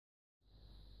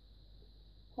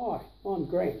Hi, I'm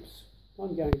Gramps.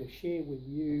 I'm going to share with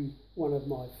you one of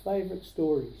my favourite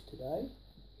stories today.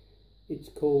 It's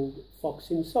called Fox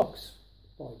in Socks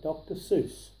by Dr.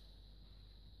 Suess.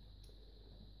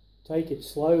 Take it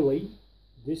slowly,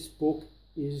 this book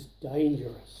is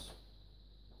dangerous.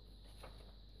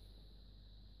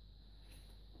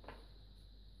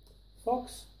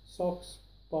 Fox, socks,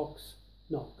 box,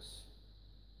 knocks.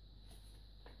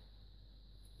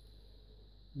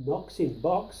 Knocks in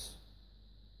box,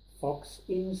 fox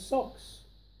in socks.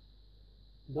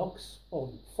 Knocks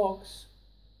on fox,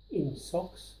 in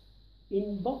socks,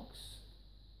 in box.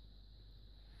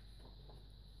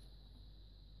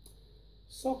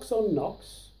 Socks on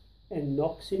knocks, and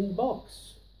knocks in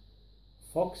box.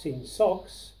 Fox in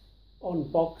socks,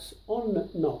 on box on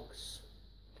knocks.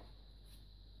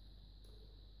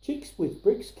 Chicks with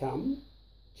bricks come,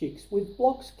 chicks with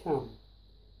blocks come.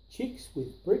 Chicks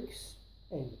with bricks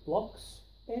and blocks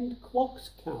and clocks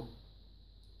come.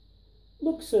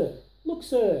 Look sir,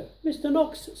 Mr.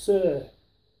 Knox sir,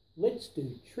 let's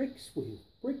do tricks with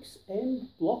bricks and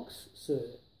blocks sir.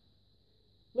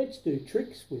 Let's do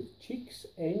tricks with chicks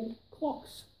and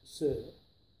clocks sir.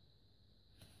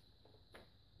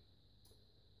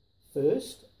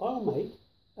 First I'll make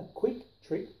a quick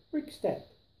trick brick stack.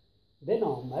 Then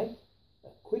I'll make a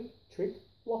quick trick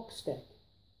block stack.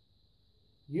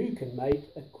 You can make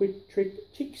a quick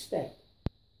trick chick stack.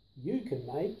 You can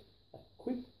make a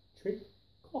quick trick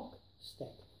clock stack.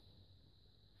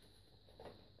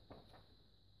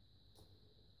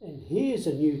 And here's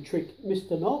a new trick,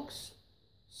 Mr. Knox.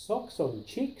 Socks on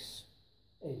chicks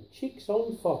and chicks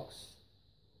on fox.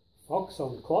 Fox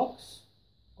on clocks,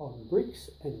 on bricks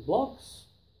and blocks.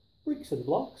 Bricks and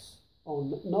blocks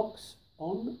on knocks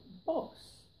on box.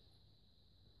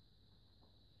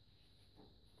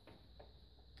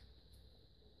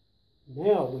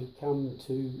 Now we come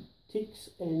to ticks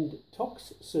and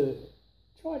tocks, sir.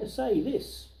 Try to say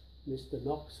this, Mr.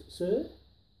 Knox, sir.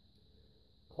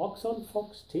 Clocks on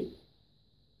fox tick,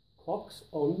 clocks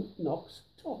on knocks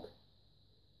tock.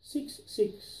 6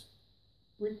 6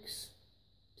 bricks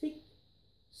tick,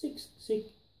 6 6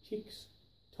 chicks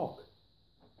tock.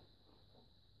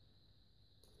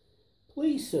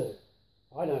 Please, sir,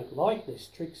 I don't like this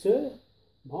trick, sir.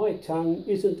 My tongue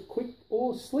isn't quick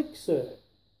or slick, sir.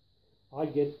 I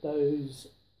get those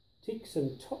ticks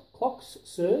and clocks,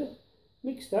 sir,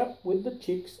 mixed up with the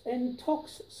chicks and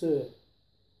tocks, sir.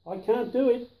 I can't do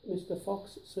it, Mr.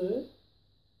 Fox, sir.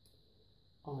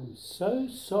 I'm so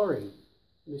sorry,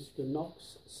 Mr.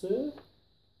 Knox, sir.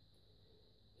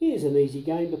 Here's an easy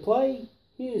game to play.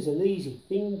 Here's an easy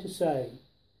thing to say.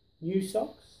 New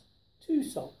socks, 2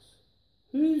 socks.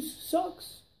 Whose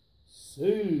socks?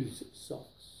 Sue's socks.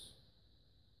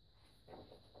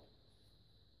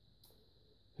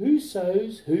 Who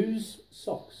sews whose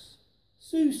socks?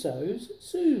 Sue sews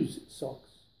Sue's socks.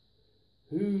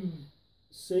 Who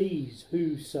sees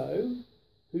who sew?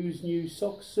 Whose new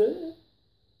socks, sir?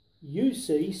 You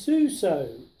see Sue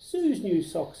sew Sue's new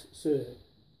socks, sir.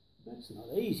 That's not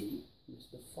easy,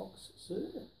 Mr. Fox, sir.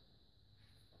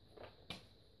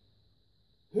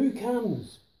 Who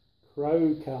comes?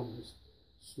 Crow comes.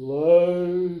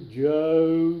 Slow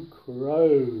Joe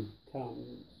Crow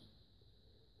comes.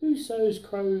 Who sews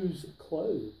Crow's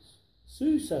clothes?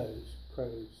 Sue sews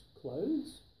Crow's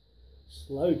clothes.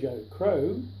 Slow Joe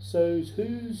Crow sews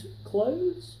whose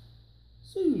clothes?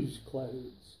 Sue's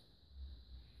clothes.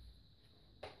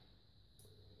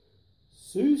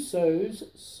 Sue sews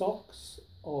socks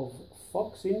of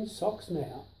fox in socks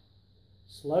now.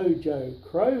 Slow Joe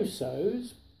Crow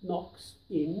sews knocks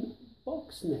in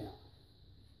box now.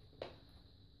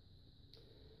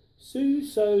 Sue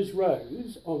sews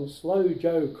rows on Slow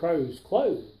Joe Crow's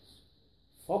clothes.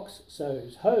 Fox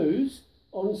sews hose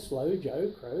on Slow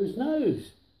Joe Crow's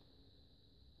nose.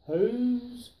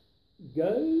 Hose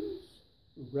goes,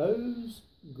 rose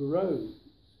grows.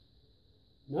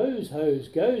 Nose hose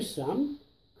goes some,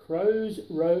 crow's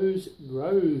rose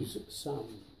grows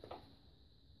some.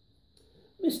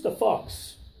 Mr.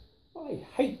 Fox, I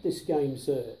hate this game,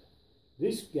 sir.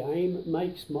 This game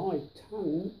makes my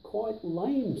tongue quite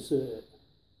lame, sir.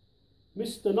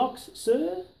 Mr. Knox,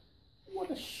 sir,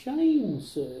 what a shame,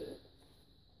 sir.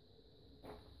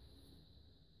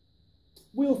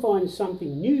 We'll find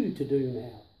something new to do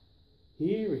now.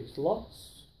 Here is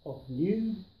lots of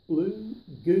new blue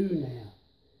goo now.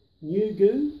 New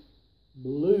goo,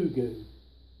 blue goo.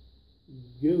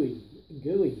 Gooey,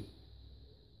 gooey.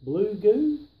 Blue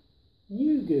goo,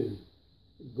 new goo.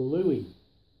 Gluey,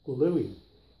 gluey.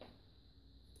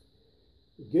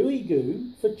 Gooey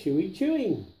goo for chewy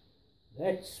chewing.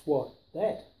 That's what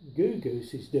that goo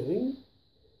goose is doing.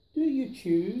 Do you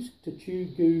choose to chew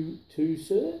goo too,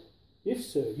 sir? If,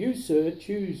 sir, you, sir,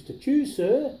 choose to chew,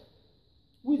 sir,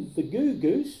 with the goo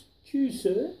goose, chew,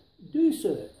 sir, do,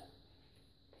 sir.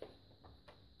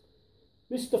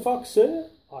 Mr. Fox, sir,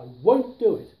 I won't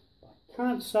do it. I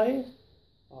can't say it.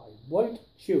 I won't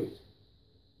chew it.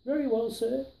 Very well,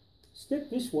 sir. Step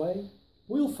this way.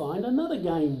 We'll find another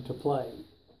game to play.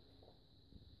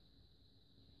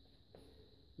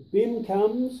 Bim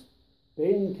comes,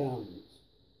 Ben comes.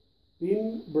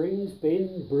 Bim brings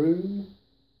Ben broom.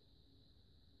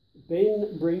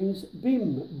 Ben brings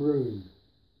Bim broom.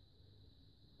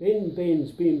 Ben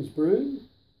bends Bim's broom.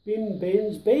 Bim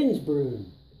bends Ben's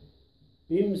broom.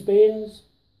 Bim's bends,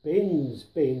 Ben's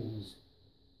bends.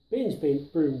 Ben's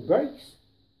bent broom breaks.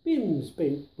 Bim's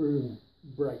bent broom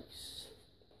breaks.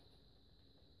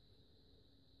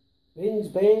 Ben's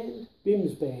band,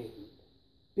 Bim's band.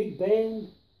 Big band,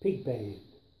 pig band.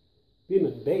 Bim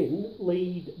and Ben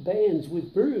lead bands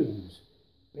with brooms.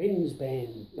 Ben's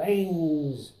band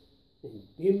bangs and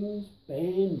Bim's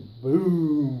band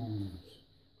booms.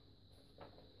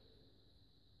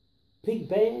 Pig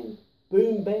band,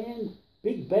 boom band,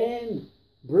 big band,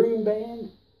 broom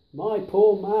band. My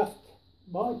poor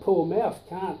mouth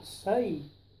can't say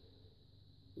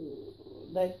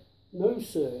that. No,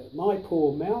 sir, my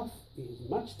poor mouth is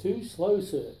much too slow,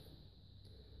 sir.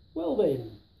 Well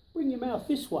then, bring your mouth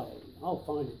this way. I'll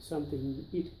find it something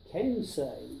it can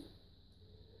say.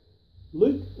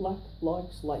 Luke Luck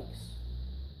likes lakes.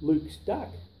 Luke's duck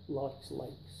likes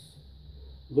lakes.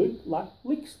 Luke Luck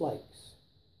licks lakes.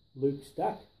 Luke's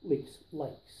duck licks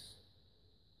lakes.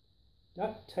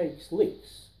 Duck takes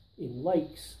licks. In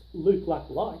lakes, Luke Luck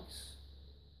likes.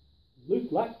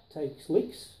 Luke Luck takes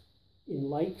licks. In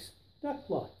lakes, duck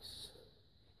likes.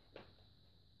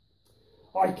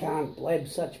 I can't blab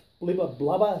such blibber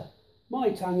blubber. My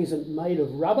tongue isn't made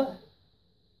of rubber.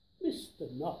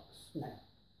 Mr. Knox, now,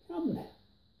 come now,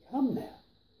 come now.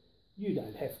 You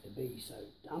don't have to be so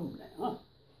dumb now.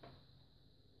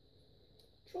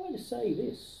 Try to say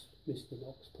this, Mr.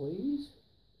 Knox, please.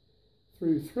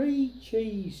 Through 3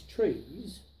 cheese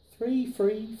trees, 3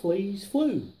 free fleas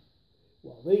flew.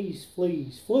 While these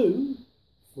fleas flew,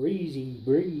 freezy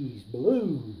breeze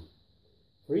blew.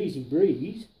 Freezy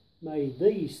breeze made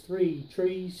these 3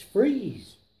 trees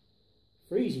freeze.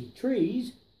 Freezy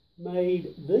trees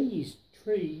made these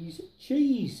trees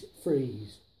cheese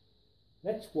freeze.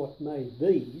 That's what made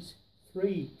these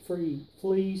 3 free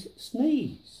fleas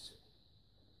sneeze.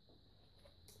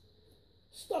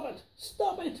 Stop it!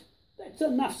 Stop it! That's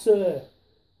enough, sir.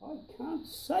 I can't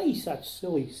say such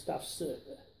silly stuff, sir.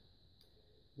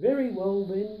 Very well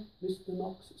then, Mr.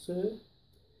 Knox, sir.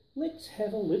 Let's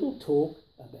have a little talk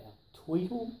about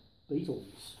Tweedle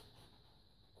Beetles.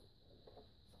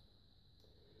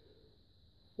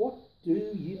 What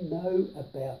do you know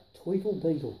about Tweedle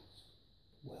Beetles?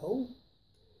 Well,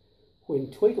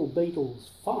 when Tweedle Beetles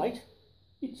fight,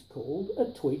 it's called a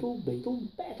Tweedle Beetle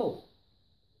battle.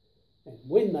 And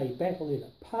when they battle in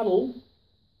a puddle,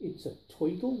 it's a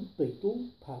Tweedle Beetle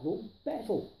puddle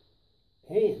battle.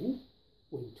 And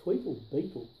when Tweedle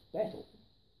Beetles battle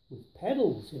with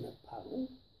paddles in a puddle,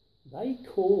 they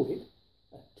call it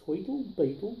a Tweedle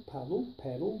Beetle puddle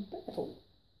paddle battle.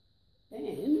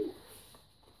 And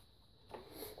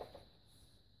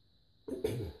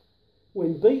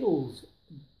when beetles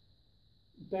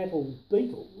battle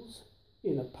beetles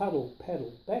in a puddle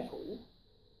paddle battle,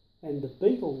 and the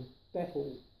beetle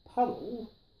battle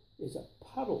puddle is a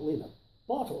puddle in a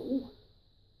bottle,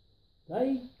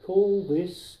 they call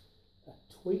this a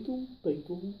Tweedle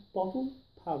Beetle bottle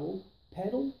puddle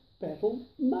paddle battle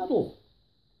muddle.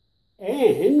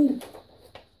 And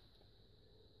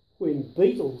when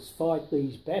beetles fight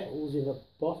these battles in a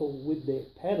bottle with their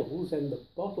paddles, and the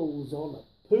bottle's on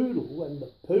a poodle and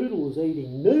the poodle's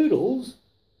eating noodles,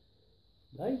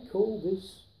 they call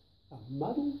this a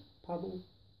muddle puddle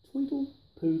tweedle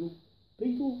poodle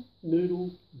beetle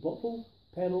noodle bottle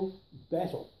paddle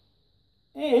battle.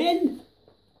 And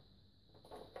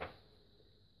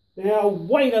now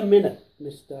wait a minute,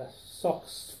 Mr.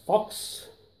 Socks Fox.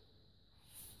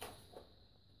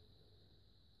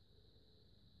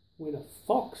 When a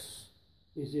fox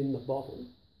is in the bottle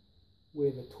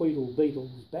where the Tweedle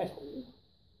Beetles battle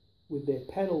with their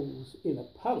paddles in a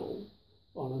puddle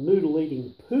on a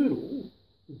noodle-eating poodle,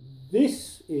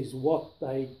 this is what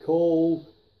they call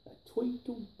a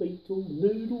Tweedle Beetle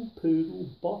noodle poodle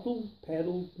bottle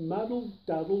paddle muddle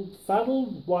duddled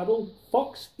fuddled waddled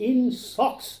fox in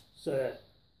socks, sir.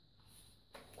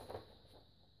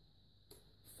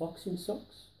 Fox in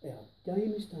socks, our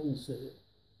game is done, sir.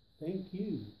 Thank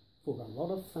you for a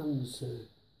lot of fun, sir.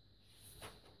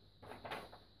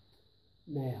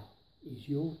 Now, is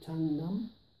your tongue numb?